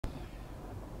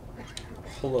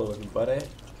Hello everybody,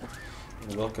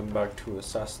 and welcome back to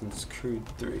Assassin's Creed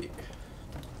 3.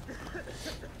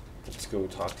 Let's go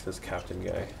talk to this captain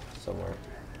guy somewhere.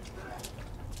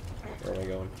 Where am I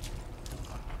going?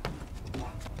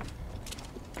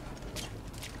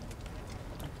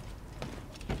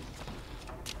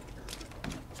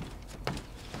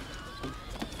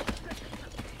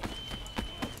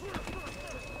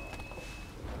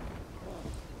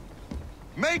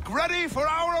 Make ready for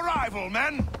our arrival,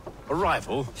 men!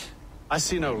 Arrival? I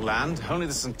see no land, only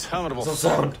this interminable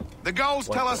sound. The gulls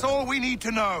tell us all we need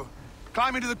to know.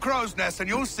 Climb into the crow's nest and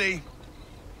you'll see.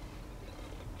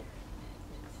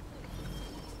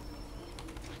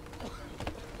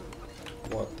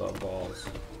 What the balls?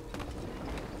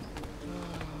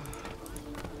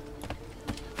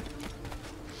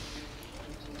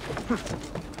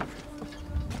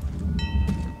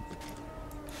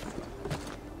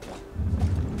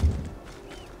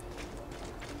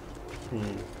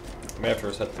 I may have to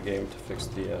reset the game to fix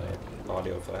the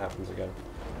audio if that happens again.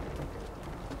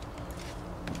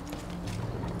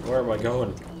 Where am I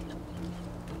going?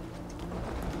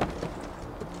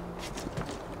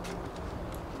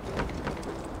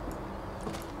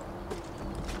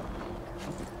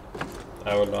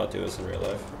 I would not do this in real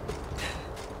life.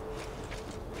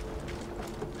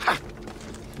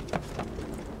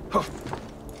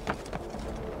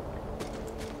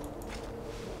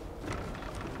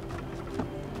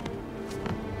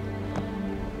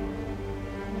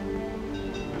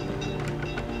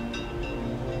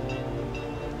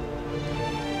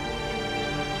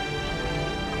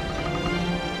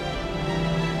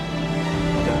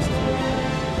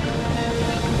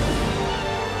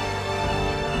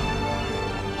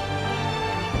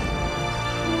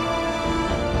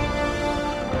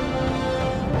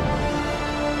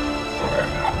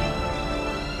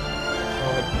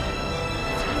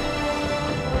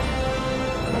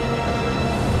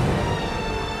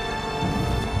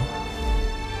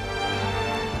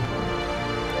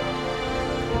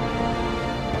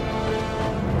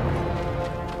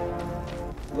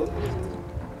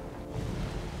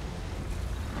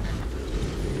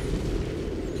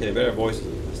 Okay, better voices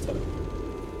this time.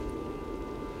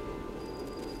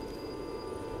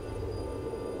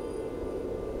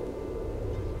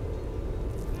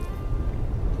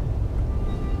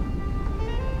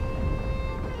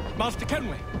 Master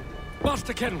Kenway!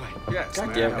 Master Kenway! Yes, God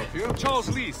may damn I it. help you? Charles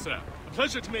Lee, sir. A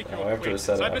pleasure to make Oh, your I have to acquaintance.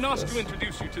 reset it I've been after asked to this.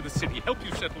 introduce you to the city, help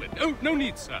you settle in. Oh, no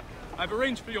need, sir. I've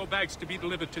arranged for your bags to be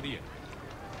delivered to the inn.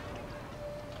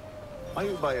 Are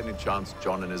you by any chance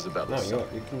John and Isabella? No, you know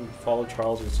what? You can follow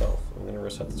Charles yourself. I'm gonna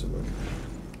reset this real quick.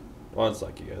 One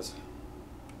sec, you guys.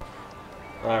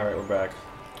 Alright, we're back.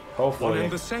 Hopefully, One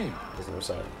and the same. it doesn't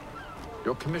reset.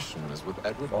 Your commission is with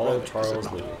Edward Follow Braddock, is it Charles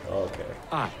not? Lee. Okay.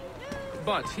 Aye.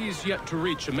 But he's yet to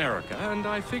reach America, and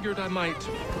I figured I might...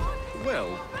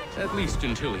 Well, at least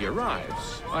until he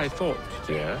arrives. I thought...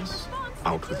 Yes?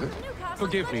 Out with it.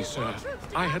 Forgive me, sir.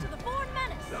 I had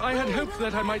hoped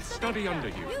that I might study under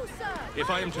you. If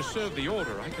I am to serve the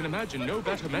order, I can imagine no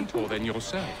better mentor than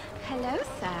yourself. Hello,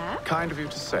 sir. Kind of you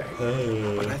to say,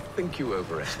 but I think you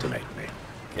overestimate me.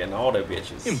 Getting all the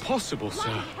bitches. Impossible,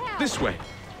 sir. This way.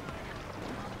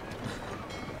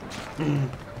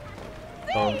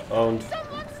 Owned. Someone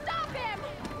stop him!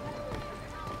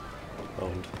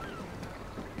 Owned.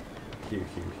 Hugh.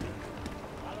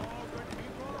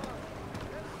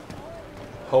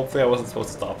 Hopefully I wasn't supposed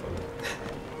to stop him.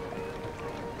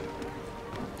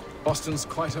 Boston's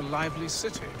quite a lively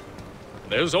city.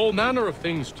 There's all manner of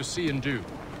things to see and do.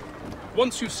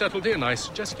 Once you've settled in, I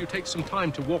suggest you take some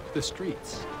time to walk the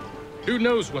streets. Who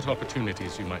knows what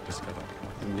opportunities you might discover.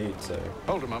 Indeed, sir.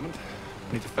 Hold a moment.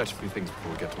 I need to fetch a few things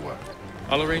before we get to work.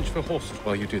 I'll arrange for horses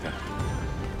while you do that.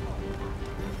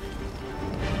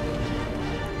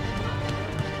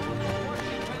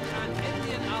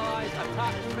 Indian allies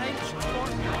attack French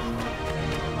forces.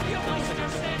 You lost your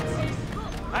senses.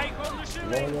 I go to shoot.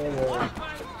 Whoa.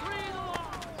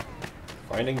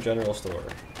 Finding general store.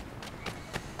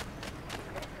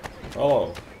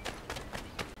 Oh.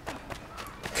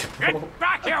 Get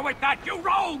back here with that, you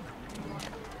rogue!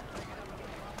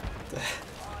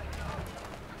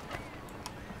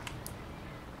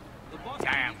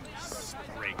 Damn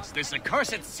sprigs. This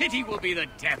accursed city will be the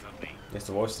death of me. Yes,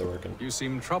 the voices are working. You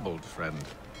seem troubled, friend.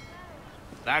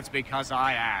 That's because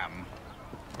I am.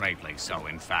 Greatly so,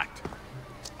 in fact.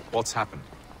 What's happened?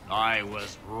 I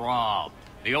was robbed.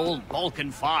 The old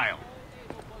Balkan file.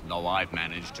 Though I've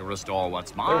managed to restore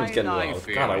what's Everyone's mine, getting I loud.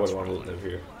 fear God, I it's wouldn't want to ruined. live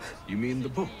here. You mean the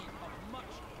book?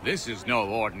 This is no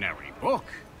ordinary book.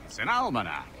 It's an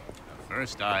almanac. The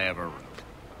first I ever wrote.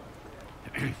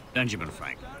 Benjamin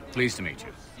Frank. Pleased to meet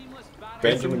you.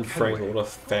 Benjamin Franklin, what a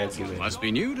fancy name. Must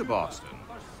be new to Boston.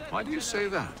 Why do you say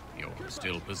that? You're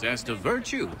still possessed of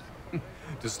virtue.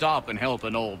 To stop and help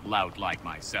an old lout like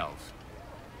myself.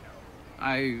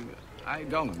 I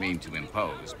don't mean to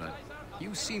impose, but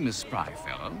you seem a spry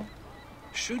fellow.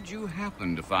 Should you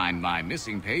happen to find my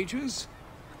missing pages,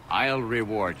 I'll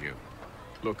reward you.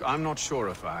 Look, I'm not sure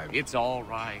if It's all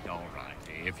right, all right.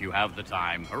 If you have the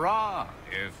time, hurrah!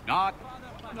 If not,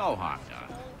 no harm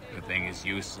done. The thing is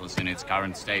useless in its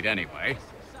current state anyway.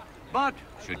 But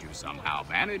should you somehow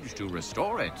manage to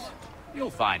restore it, you'll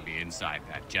find me inside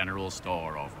that general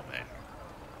store over there.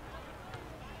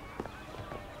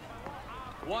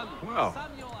 Well,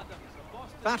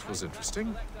 that was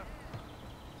interesting.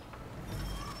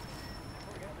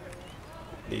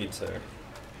 Lead, sir.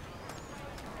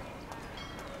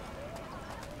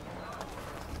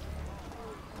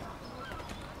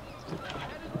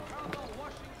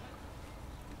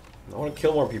 I want to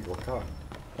kill more people. God,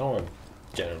 I don't want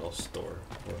a general store.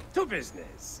 To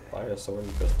business. Buy a sword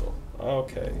and pistol.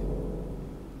 Okay.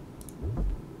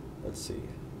 Let's see.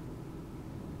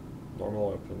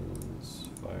 Normal weapons.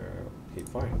 Fire. Okay,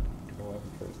 fine. Normal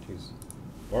weapon first. Jeez.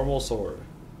 Normal sword.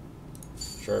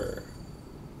 Sure.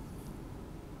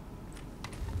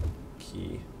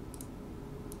 Key.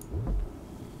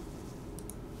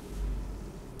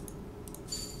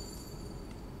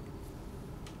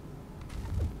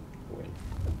 Win.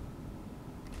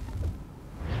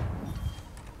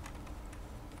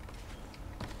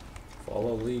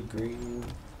 Follow lead green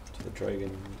to the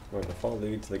dragon. Wait, follow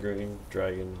lead to the green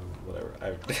dragon. Whatever.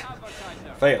 I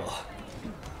fail.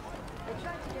 I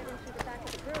tried to get in through the back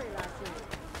of the brewery last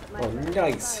night. Oh,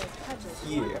 nice.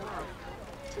 Yeah.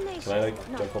 Can I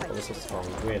like jump up on this song?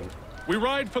 Win. We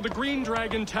ride for the Green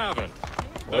Dragon Tavern.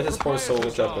 Why is this horse so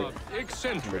much up? Like,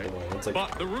 Eccentric, it's like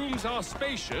but the rooms are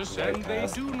spacious right and they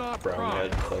past do not brown cry.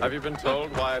 head thing. Have you been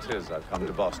told why it is I've come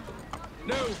to Boston?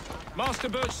 No, Master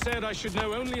Birch said I should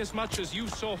know only as much as you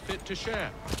saw fit to share.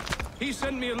 He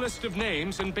sent me a list of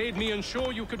names and bade me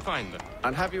ensure you could find them.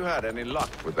 And have you had any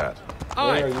luck with that?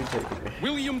 Where are you taking me?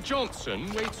 William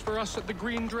Johnson waits for us at the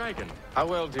Green Dragon. How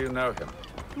well do you know him?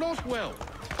 Not well,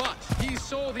 but he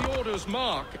saw the order's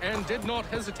mark and did not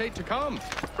hesitate to come.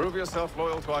 Prove yourself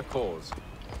loyal to our cause.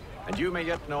 And you may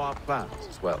yet know our plans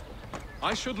as well.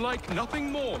 I should like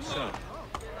nothing more, sir.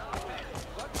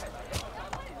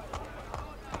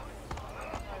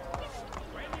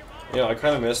 Yeah, I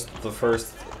kind of missed the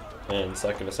first and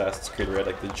second Assassin's Creed where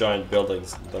like the giant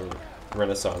buildings, the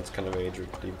Renaissance kind of age, where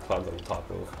you climbed on top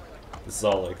of. This is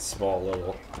all like small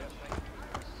little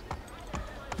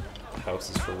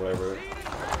houses for whatever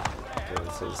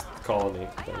this is, colony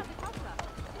thing.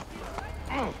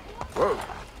 Oh, whoa.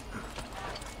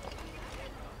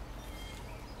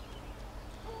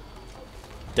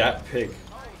 Dat pig.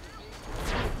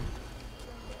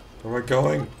 Where am I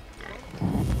going?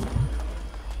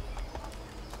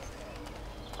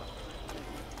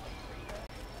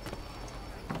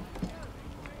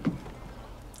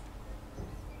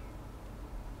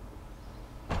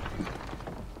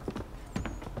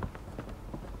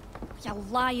 You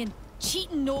lying,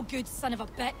 cheating, no good son of a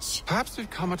bitch. Perhaps we've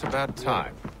come at a bad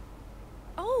time.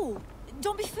 Oh,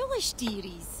 don't be foolish,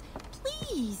 dearies.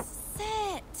 Please,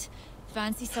 sit.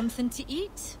 Fancy something to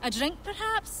eat? A drink,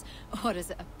 perhaps? Or is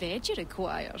it a bed you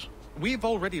require? We've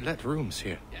already let rooms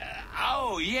here.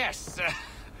 Oh, yes.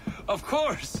 Of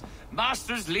course.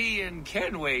 Masters Lee and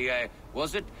Kenway,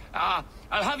 was it? I'll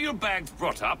have your bags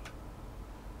brought up.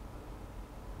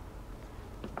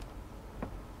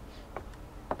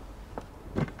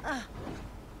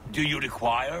 Do you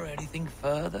require anything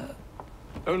further?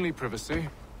 Only privacy.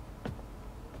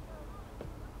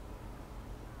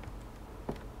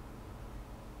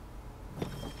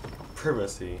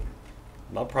 Privacy.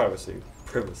 Not privacy.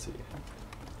 Privacy.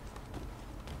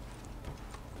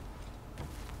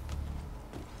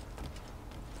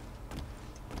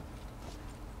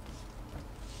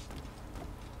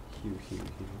 Hew.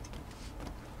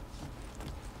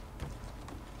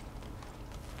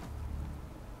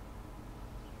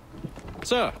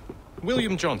 Sir,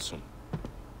 William Johnson.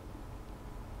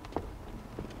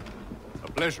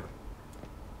 A pleasure.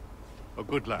 A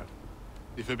good lad,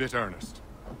 if a bit earnest.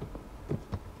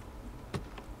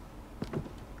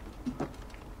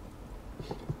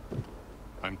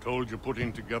 I'm told you're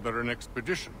putting together an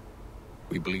expedition.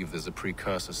 We believe there's a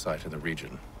precursor site in the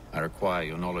region. I require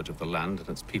your knowledge of the land and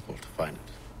its people to find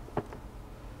it.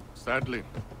 Sadly,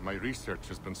 my research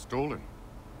has been stolen.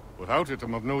 Without it,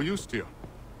 I'm of no use to you.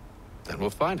 Then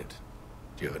we'll find it.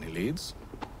 Do you have any leads?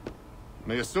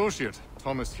 My associate,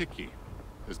 Thomas Hickey,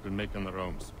 has been making the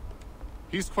rounds.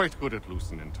 He's quite good at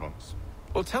loosening tongues.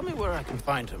 Well, tell me where I can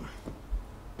find him.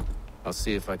 I'll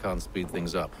see if I can't speed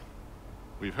things up.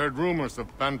 We've heard rumors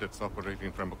of bandits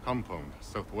operating from a compound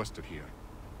southwest of here.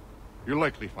 You'll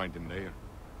likely find him there.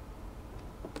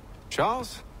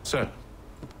 Charles? Sir,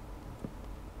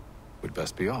 We'd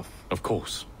best be off. of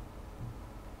course.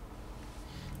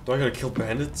 Do I gotta kill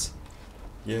bandits?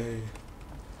 Yay.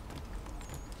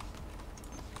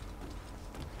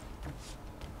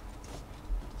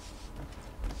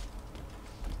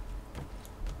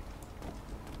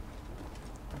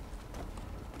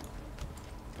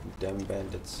 Damn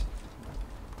bandits.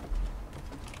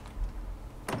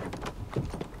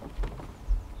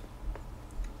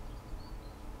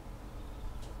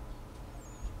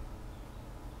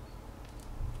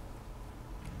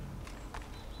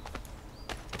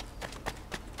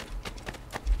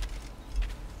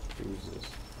 Who's this?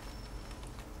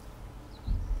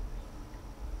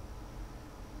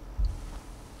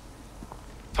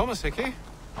 Thomas Hickey?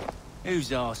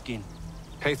 Who's asking?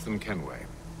 Haytham Kenway.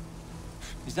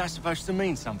 Is that supposed to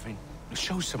mean something?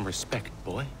 Show some respect,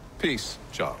 boy. Peace,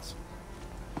 Charles.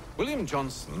 William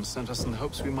Johnson sent us in the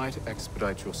hopes we might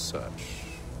expedite your search.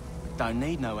 Don't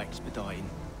need no expediting.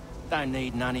 Don't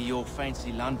need none of your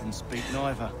fancy London speak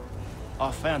neither.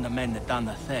 I found the men that done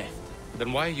the theft.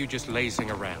 Then why are you just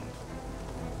lazing around?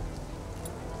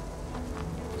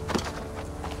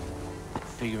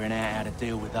 Figuring out how to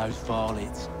deal with those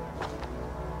varlets.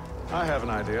 I have an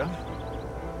idea.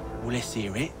 Well, let's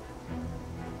hear it.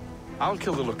 I'll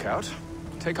kill the lookout,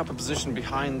 take up a position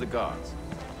behind the guards.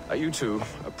 You two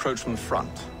approach from the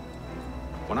front.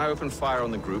 When I open fire on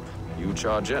the group, you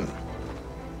charge in.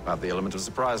 About the element of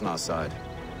surprise on our side.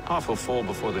 Half will fall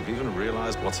before they've even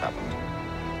realized what's happened.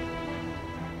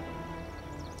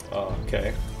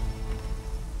 Okay.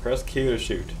 Press Q to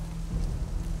shoot.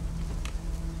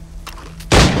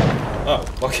 Oh,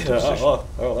 okay.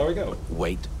 Oh, there we go.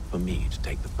 Wait for me to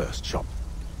take the first shot.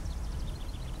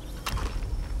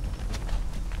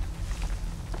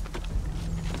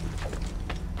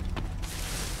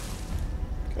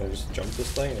 Can I just jump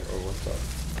this thing, or what's up?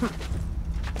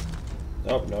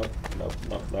 Nope, no.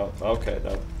 Okay,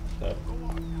 no.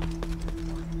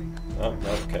 Nope,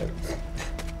 okay.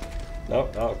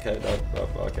 Nope, okay,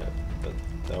 nope, okay. But,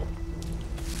 no.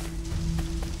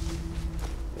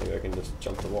 Maybe I can just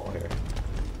jump the wall here.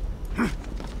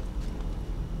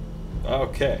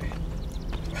 Okay.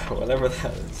 Whatever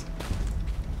that is.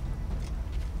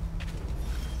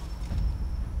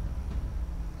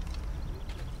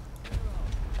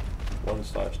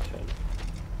 /10.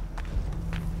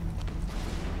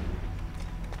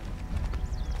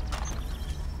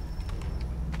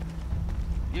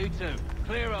 You two,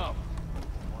 clear off.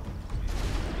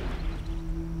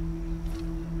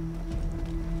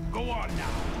 Go on now,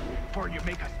 before you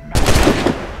make us mad.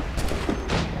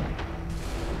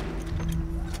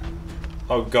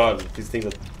 Oh god, these things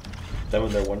that them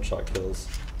and their one-shot kills.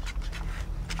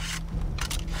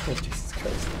 Jesus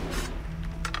Christ.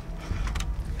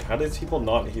 How do these people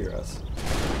not hear us?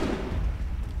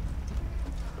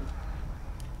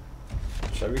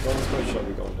 Should I be going this way or should I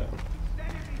be going down?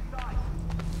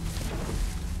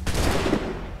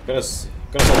 Gonna say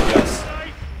yes.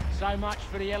 So much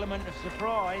for the element of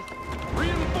surprise.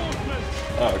 Reinforcements!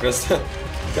 Oh,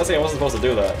 guessing I wasn't supposed to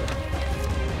do that.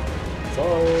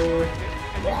 Sorry.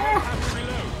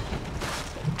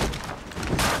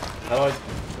 How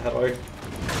do I?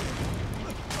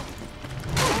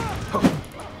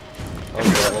 Oh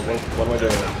god, what am I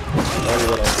doing?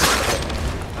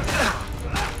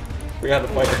 We had to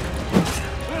fight it.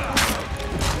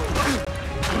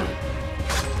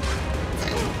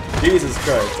 Jesus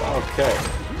Christ, okay.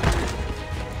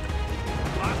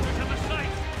 I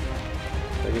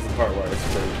think it's the part where I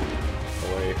straight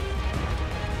away.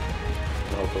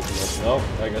 Nope,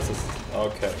 I guess it's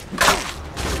okay.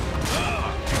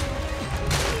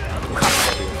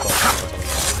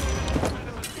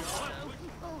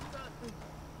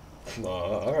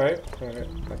 Alright,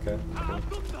 okay.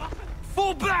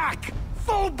 Fall back!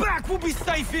 Fall back! We'll be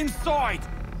safe inside!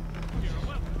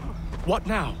 What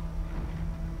now?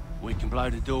 We can blow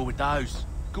the door with those.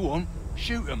 Go on,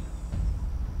 shoot them.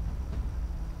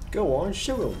 Go on,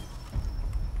 shoot him.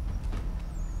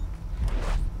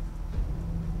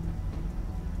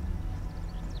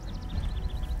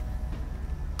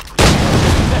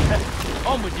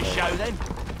 On with the show then.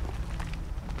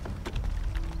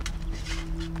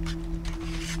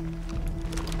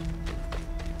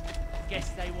 Guess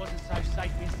they wasn't so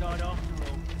safe inside after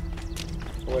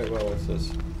all. Wait, what's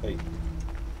this? Hey.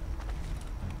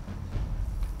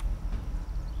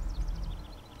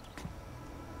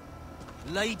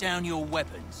 Lay down your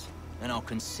weapons. and I'll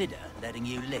consider letting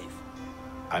you live.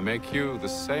 I make you the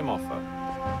same offer.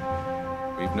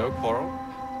 We've no quarrel.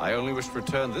 I only wish to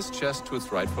return this chest to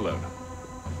its rightful owner.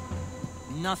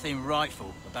 Nothing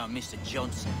rightful about Mr.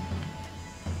 Johnson.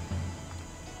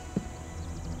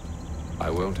 I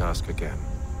won't ask again.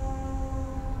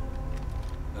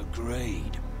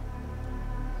 Agreed.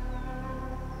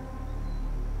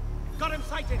 Got him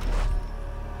sighted!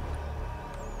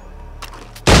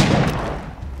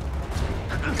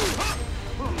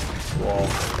 Wall.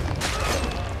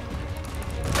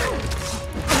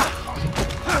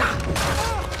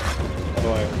 How do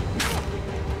I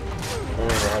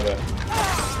remember how to...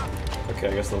 Okay,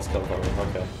 I guess those come from me.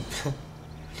 Okay.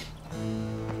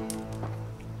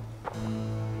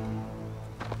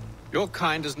 Your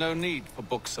kind has no need for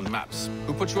books and maps.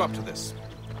 Who put you up to this?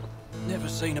 Never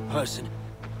seen a person.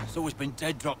 It's always been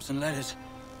dead drops and letters.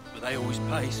 But they always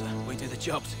pay, so we do the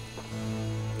jobs.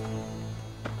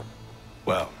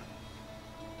 Well,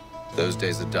 those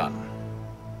days are done.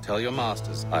 Tell your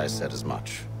masters I said as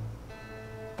much.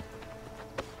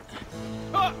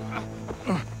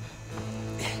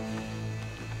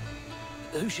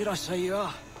 Who should I say you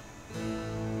are?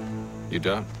 You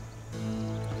don't?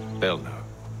 They'll know.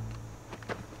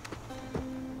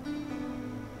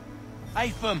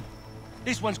 Atham!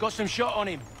 This one's got some shot on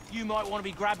him. You might want to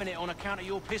be grabbing it on account of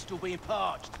your pistol being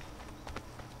parched.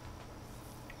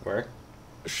 Where?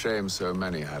 A shame so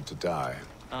many had to die.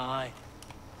 Aye.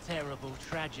 Terrible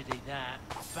tragedy, that.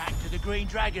 Back to the Green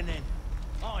Dragon, then.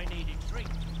 I needed drink.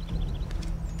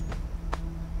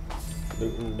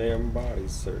 Looting damn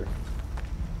bodies, sir.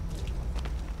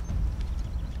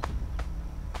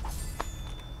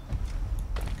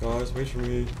 Guys, wait for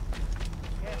me.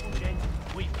 Careful, gent.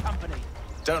 We've company.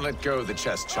 Don't let go of the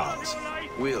chest, Charles.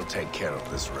 We'll take care of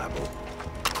this rabble.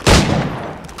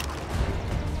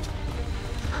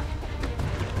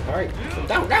 Alright,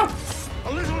 down, down!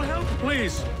 A little help,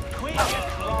 please! Quick, you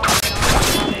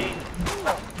crying.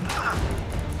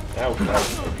 Ow,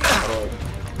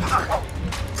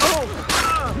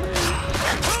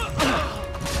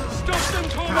 Stop them,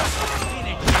 Thomas!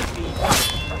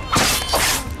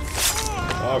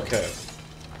 Okay.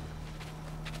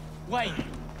 Wait,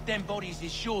 them bodies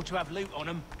is sure to have loot on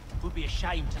them. Would be a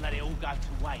shame to let it all go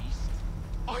to waste.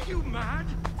 Are you mad?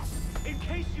 In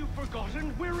case you've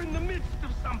forgotten, we're in the midst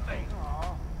of something.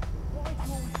 Why do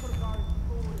you always put a guy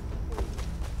forward?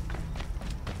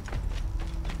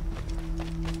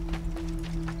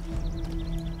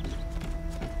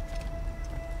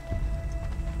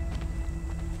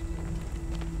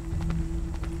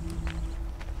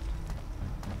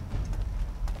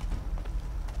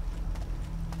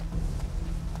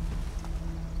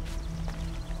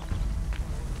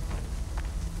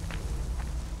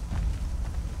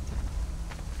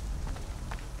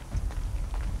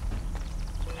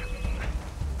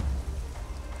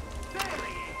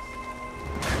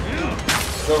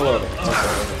 Still loading.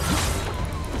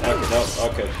 Okay, no,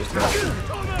 okay, just go.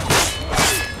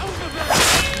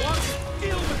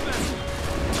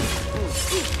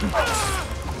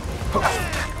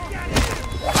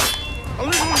 A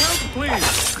little help, please!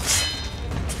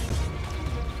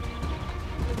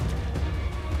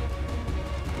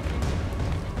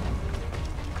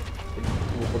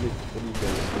 What are you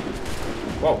doing?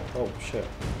 Whoa, oh shit.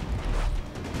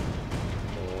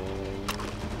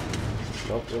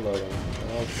 Nope, you're loading.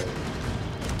 Okay.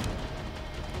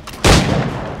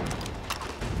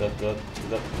 No.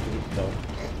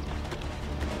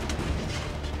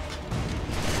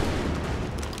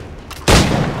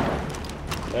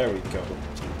 There we go.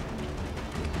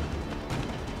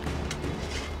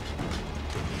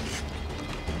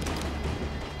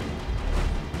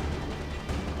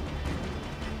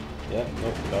 Yeah, no.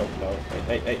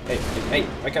 Hey,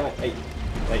 why can't I?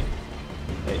 Hey.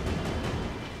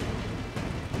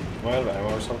 Am I out of ammo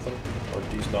or something? Or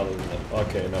do you not even know?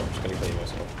 Okay, no, I'm just gonna clean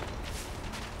myself.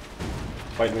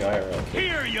 Fight me IRL.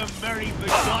 Here, you very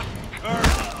begotten cur!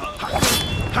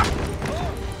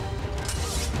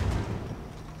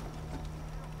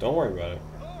 Don't worry about it.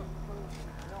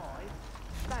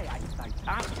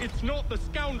 It's not the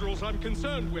scoundrels I'm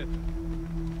concerned with.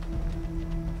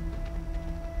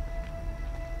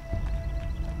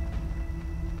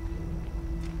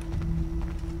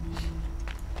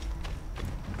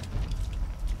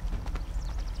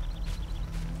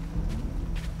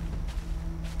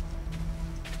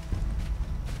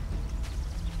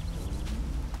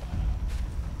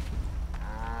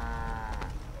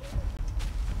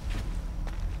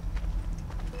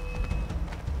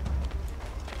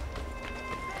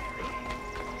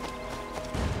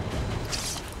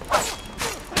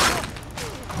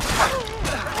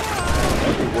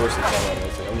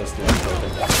 this left, I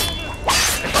think.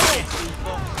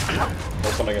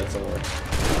 Hoping I get somewhere.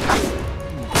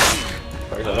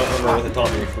 Right, I don't remember what they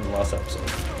taught me from the last episode.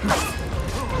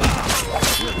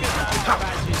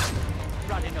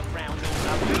 Running around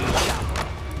all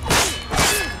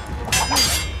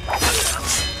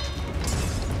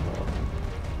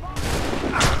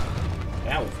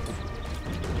Ow.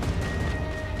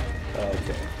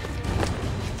 Okay.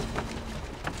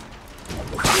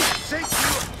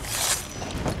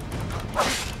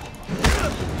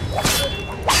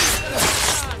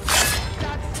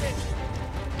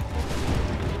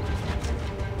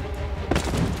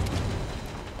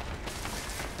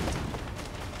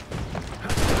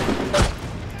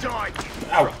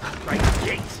 Ow!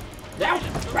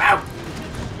 Ow!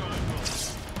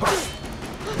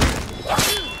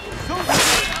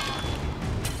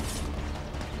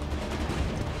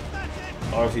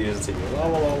 I'll refuse to see you.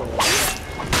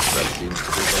 That seems to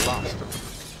be the last of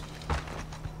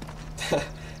them.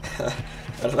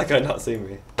 How did that guy not see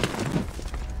me?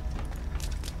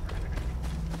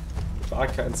 I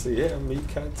can't see him, he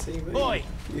can't see me. Boy,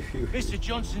 Mr.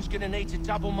 Johnson's gonna need to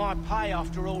double my pay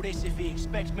after all this if he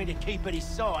expects me to keep at his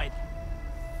side.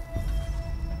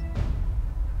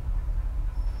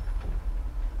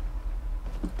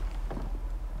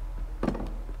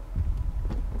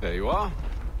 There you are.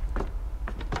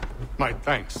 My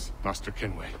thanks, Master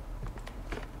Kenway.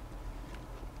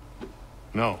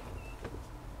 Now,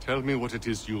 tell me what it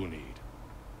is you need.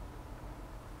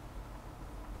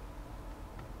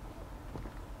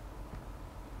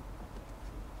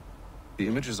 The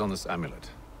images on this amulet,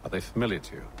 are they familiar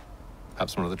to you?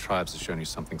 Perhaps one of the tribes has shown you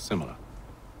something similar.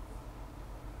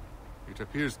 It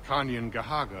appears Kanyan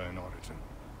Gahaga in origin.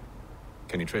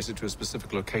 Can you trace it to a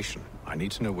specific location? I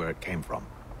need to know where it came from.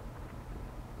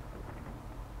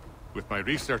 With my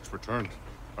research returned,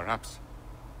 perhaps.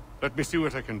 Let me see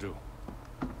what I can do.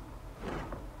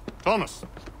 Thomas!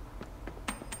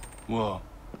 What?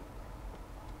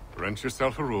 Rent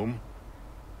yourself a room.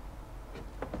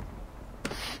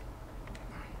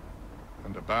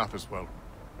 And a bath as well.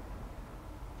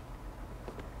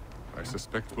 I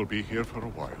suspect we'll be here for a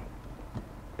while.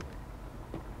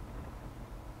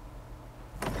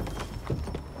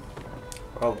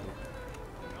 Oh.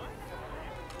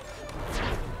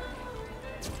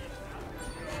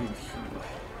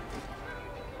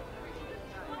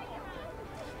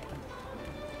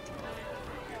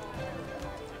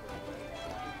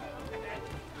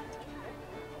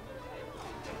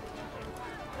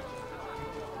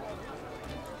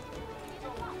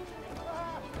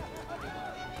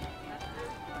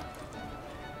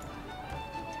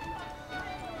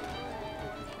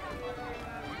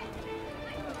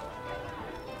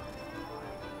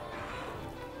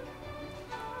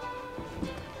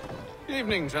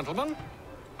 Evening, gentlemen.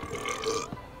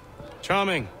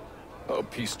 Charming. Oh,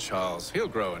 peace, Charles. He'll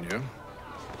grow on you.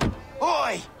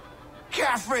 Oi!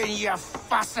 Catherine, you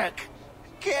fussock!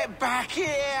 Get back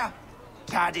here!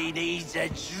 Daddy needs a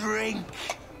drink!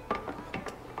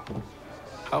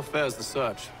 How fares the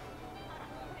search?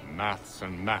 Maths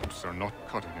and maps are not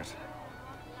cutting it.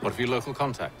 What of your local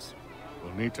contacts?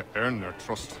 We'll need to earn their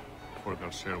trust before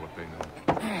they'll share what they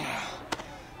know.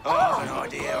 I've an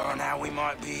idea on how we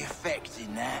might be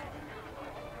affecting that.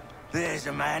 There's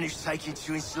a man who's taken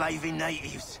to enslaving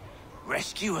natives.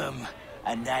 Rescue them,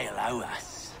 and they'll owe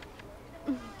us.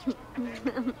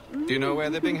 Do you know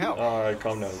where they're being held? Alright,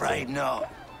 calm down. Afraid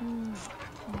not.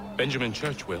 Benjamin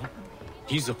Churchwill.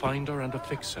 He's a finder and a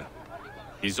fixer.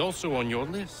 He's also on your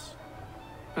list.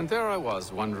 And there I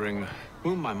was, wondering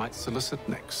whom I might solicit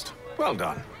next. Well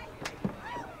done.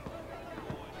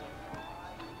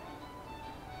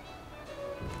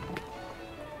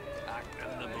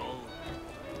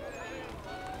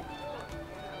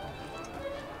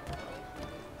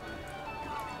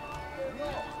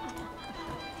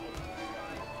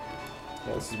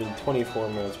 Yeah, this has been 24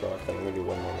 minutes, but I think I'm gonna do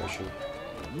one more mission.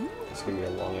 It's gonna be a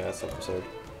long ass episode.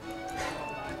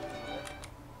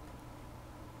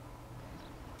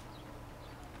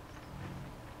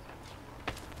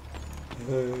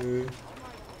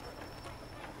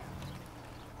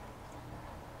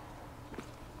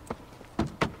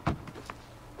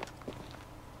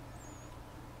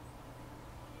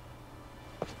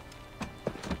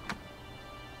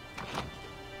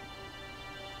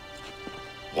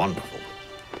 Wonderful.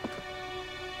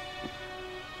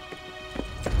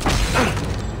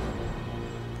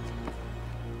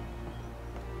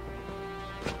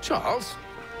 Charles?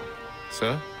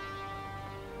 Sir?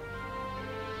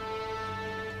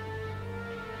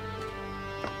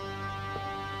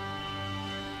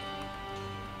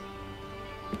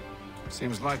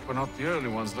 Seems like we're not the only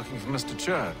ones looking for Mr.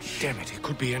 Church. Damn it, he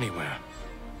could be anywhere.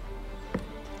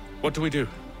 What do we do?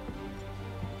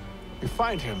 We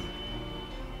find him.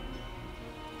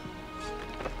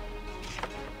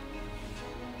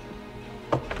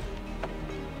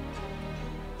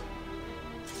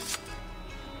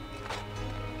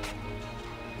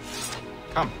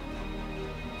 Come.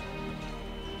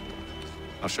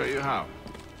 I'll show you how.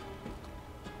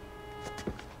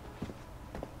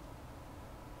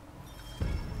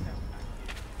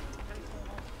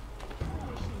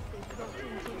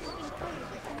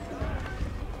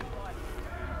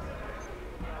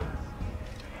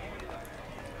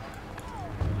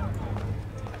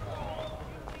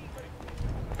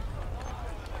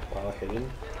 Wow, hidden.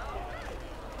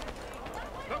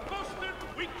 The Boston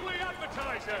Weekly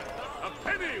Advertiser. A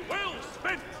penny well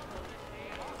spent.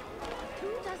 2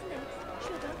 dozen eggs,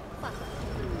 sugar, butter.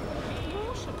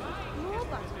 More sugar, more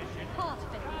butter, half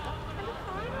vinegar, and a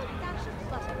final dash of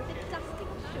butter with a dusting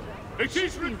of sugar. It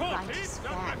is reported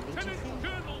that Lieutenant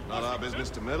Colonel Not our business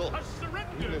to meddle,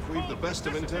 even if we've the best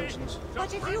of intentions.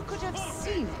 But if you could have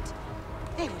seen it,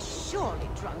 they were surely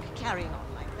drunk carrying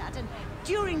on like that, and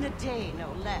during the day,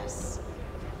 no less.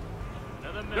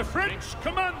 The French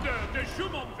commander de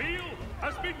Jumonville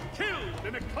has been killed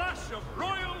in a clash of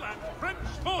Royal and French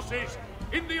forces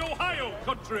in the Ohio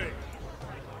country.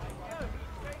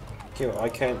 Okay, well, I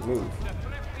can't move.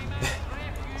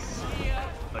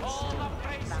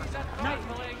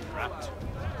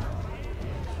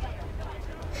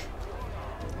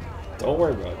 Don't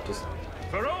worry about it, just...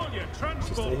 For all your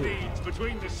transport needs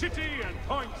between the city and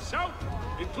points south,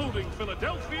 including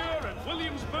Philadelphia and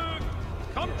Williamsburg,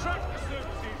 contract the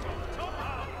services of Tom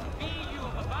Hall.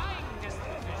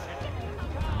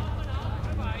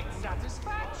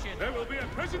 There will be a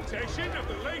presentation of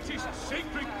the latest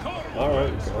sacred choral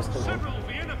works from several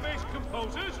Vienna-based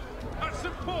composers at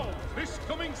St. Paul's this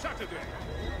coming Saturday.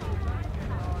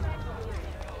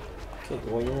 Okay,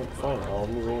 well, you're fine. I'll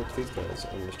move on with these guys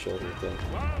and just chill with them.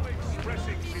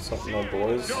 Something my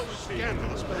boys.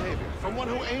 Scandalous behavior from one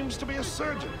who aims to be a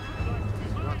surgeon.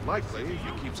 Not likely if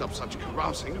he keeps up such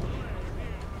carousing.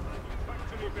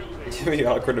 It's gonna be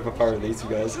awkward if a part of these two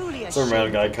guys. Some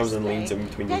random guy comes and leans in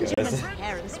between you guys.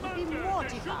 Parents would be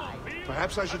mortified.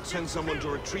 Perhaps I should send someone to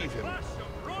retrieve him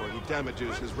before he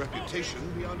damages his reputation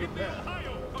beyond repair.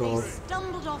 He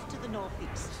stumbled off to the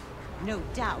northeast. No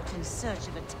doubt in search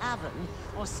of a tavern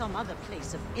or some other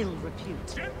place of ill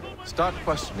repute. Start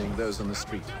questioning those on the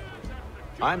street.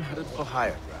 I'm headed for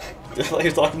higher.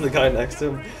 He's talking to the guy next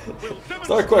to him.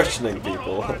 Start questioning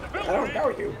people. I don't know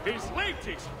you. His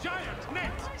latest giant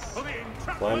net for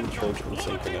the Climb the church and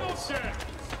synchronize.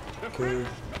 Okay.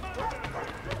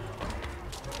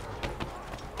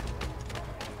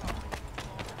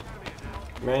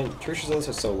 Man, churches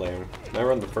are so lame. I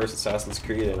remember on the first Assassin's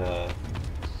Creed and I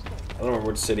don't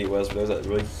remember which city it was, but there was that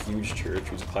really huge church.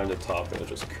 We just climbed the top and it was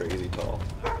just crazy tall.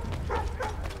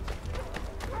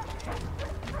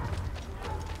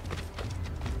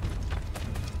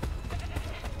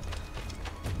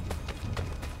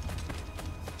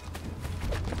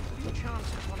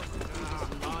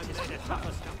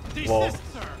 Well,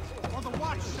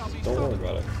 don't worry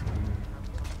about it.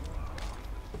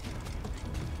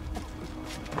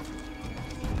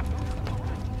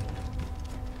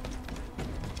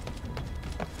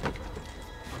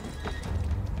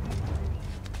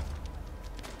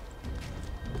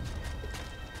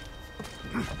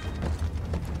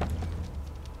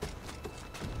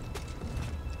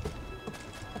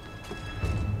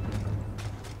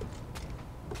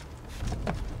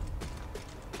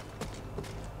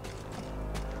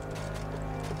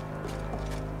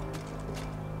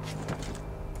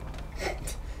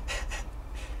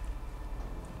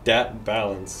 Dat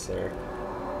balance, sir.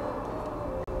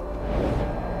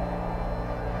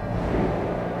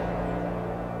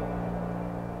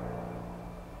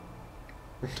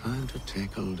 Time to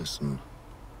take a listen.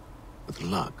 With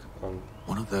luck,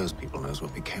 one of those people knows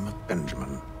what became of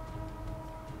Benjamin.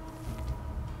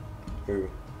 Who?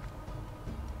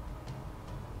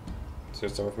 Is there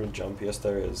somewhere from a jump? Yes,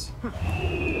 there is.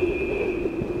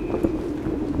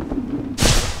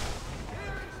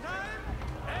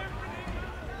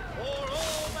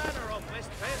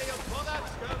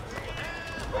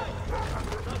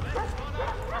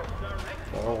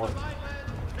 I don't want...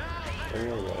 Bring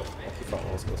me away. I'll keep on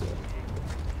this goes away.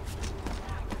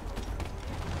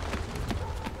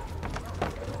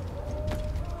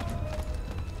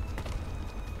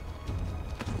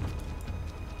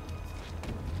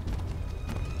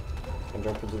 Can I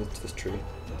jump into this tree?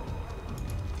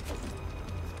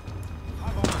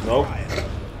 Nope.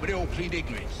 But they all plead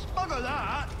ignorance. Look at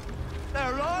that!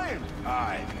 They're lying.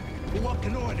 Aye. Well, what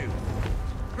can I do?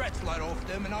 Threats light off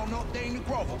them and I'll not deign to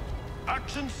grovel.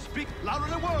 Actions speak louder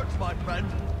than words, my friend.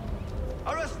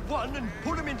 Arrest one and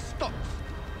put him in stocks.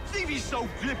 See if he's so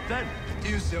glib then.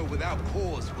 Do so without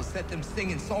cause will set them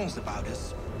singing songs about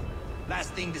us.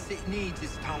 Last thing the city needs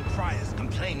is town criers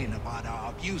complaining about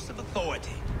our abuse of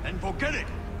authority. Then forget it.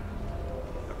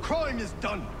 The crime is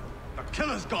done. The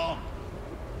killer's gone.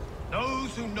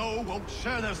 Those who know won't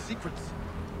share their secrets.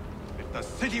 If the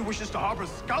city wishes to harbor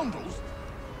scoundrels,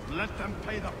 let them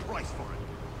pay the price for it.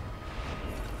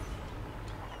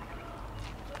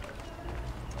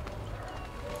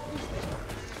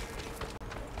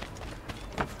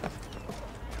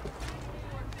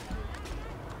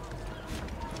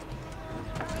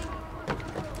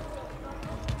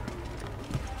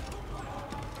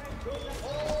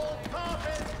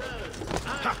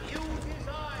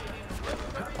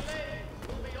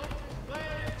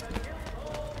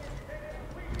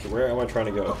 Where am I trying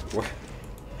to go?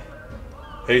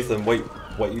 Ethan, wait,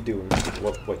 what you doing?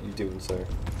 What you doing, sir?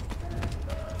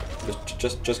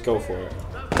 Just go for it.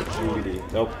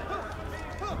 DVD. Nope.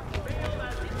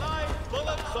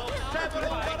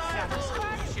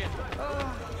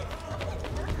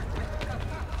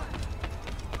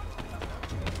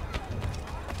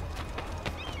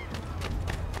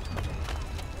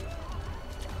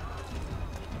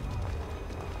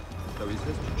 So he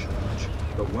says to church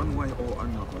that one way or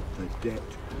another the debt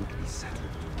would be settled.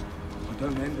 I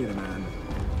don't envy the man.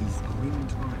 He's grim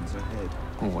times ahead.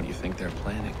 Well, what do you think they're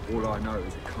planning? All I know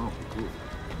is it can't be good.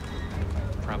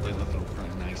 Probably looking for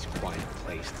a nice, quiet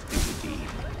place to do the deed.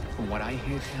 From what I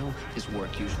hear tell, his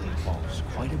work usually involves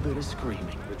quite a bit of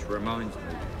screaming. Which reminds me,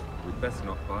 we'd best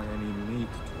not buy any meat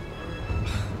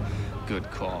to.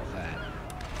 Good call, that.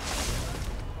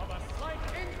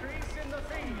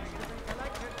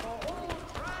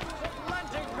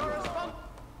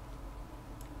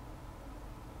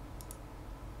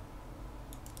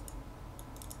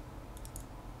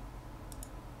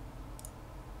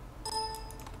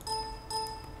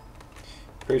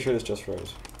 Pretty sure this just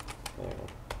froze. I don't know.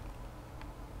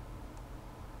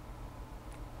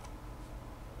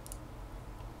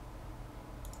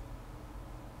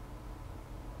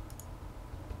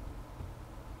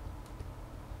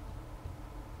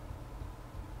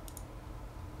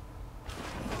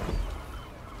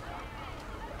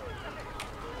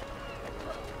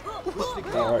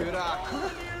 Alright.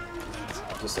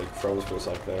 Just like froze for a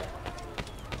sec there.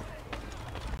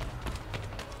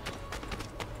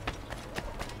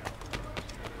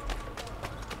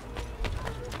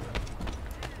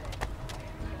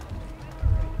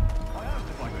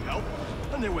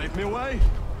 They waved me away.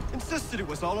 Insisted it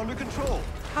was all under control.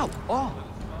 How odd.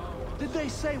 Did they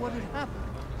say what had happened?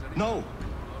 No.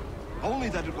 Only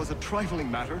that it was a trifling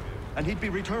matter, and he'd be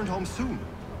returned home soon.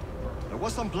 There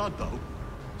was some blood, though.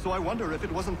 So I wonder if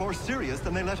it wasn't more serious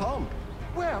than they let on.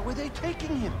 Where were they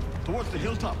taking him? Towards the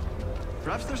hilltop.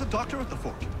 Perhaps there's a doctor at the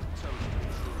fort.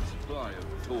 Supply of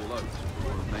tall oaks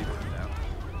for the neighborhood now.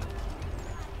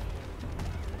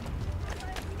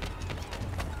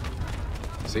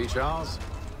 See, Charles?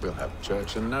 We'll have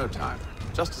church in no time,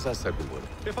 just as I said we would.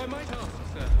 If I might ask,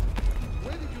 sir,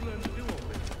 where did you learn to do all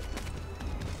this?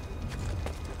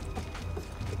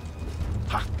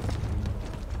 Ha!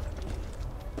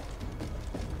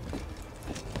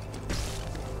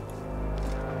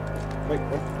 Wait,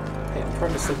 what? Hey, I'm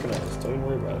trying to synchronize. Don't even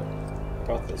worry about it. I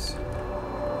got this.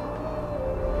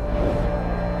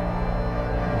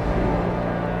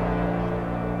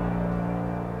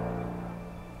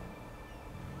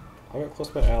 I'm gonna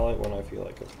close my ally when I feel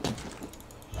like it.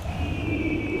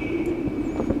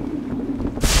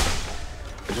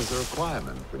 It is a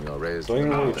requirement when you're raised Don't in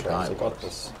even the worry, that Charles. I I got was.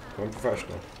 this. I'm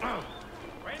professional.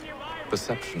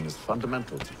 Perception is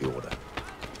fundamental to the order.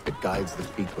 It guides the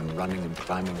feet when running and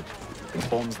climbing,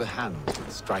 informs the hands when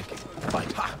striking,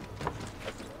 fighting. Ha!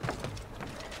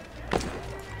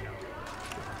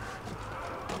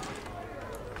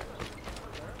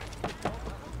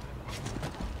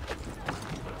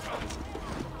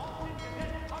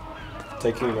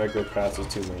 Taking regular paths is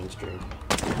too mainstream.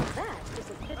 That is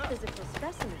a fit physical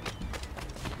specimen.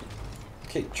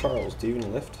 Okay, Charles, do you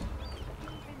even lift?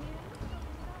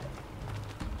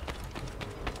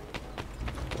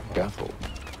 Careful.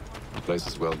 The place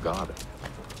is well guarded.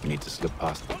 You need to slip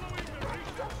past them.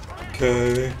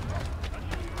 Okay.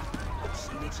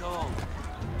 Seen it all.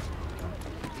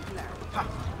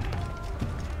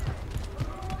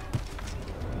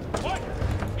 What?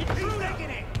 He's taking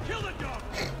it! Kill the dog!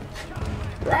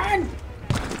 Run!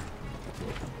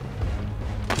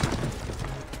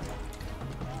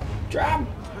 Jump!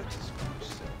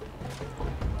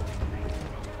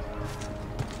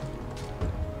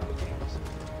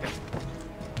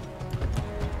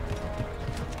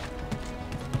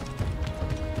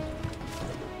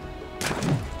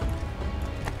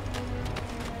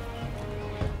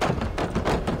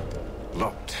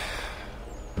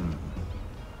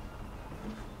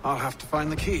 I'll have to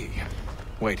find the key.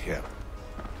 Wait here.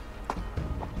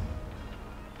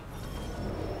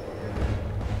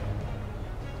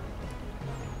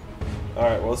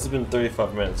 Alright, well this has been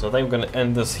 35 minutes, so I think I'm going to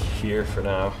end this here for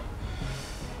now.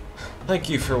 Thank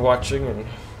you for watching, and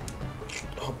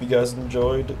hope you guys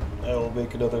enjoyed. I will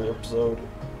make another episode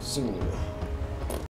soon.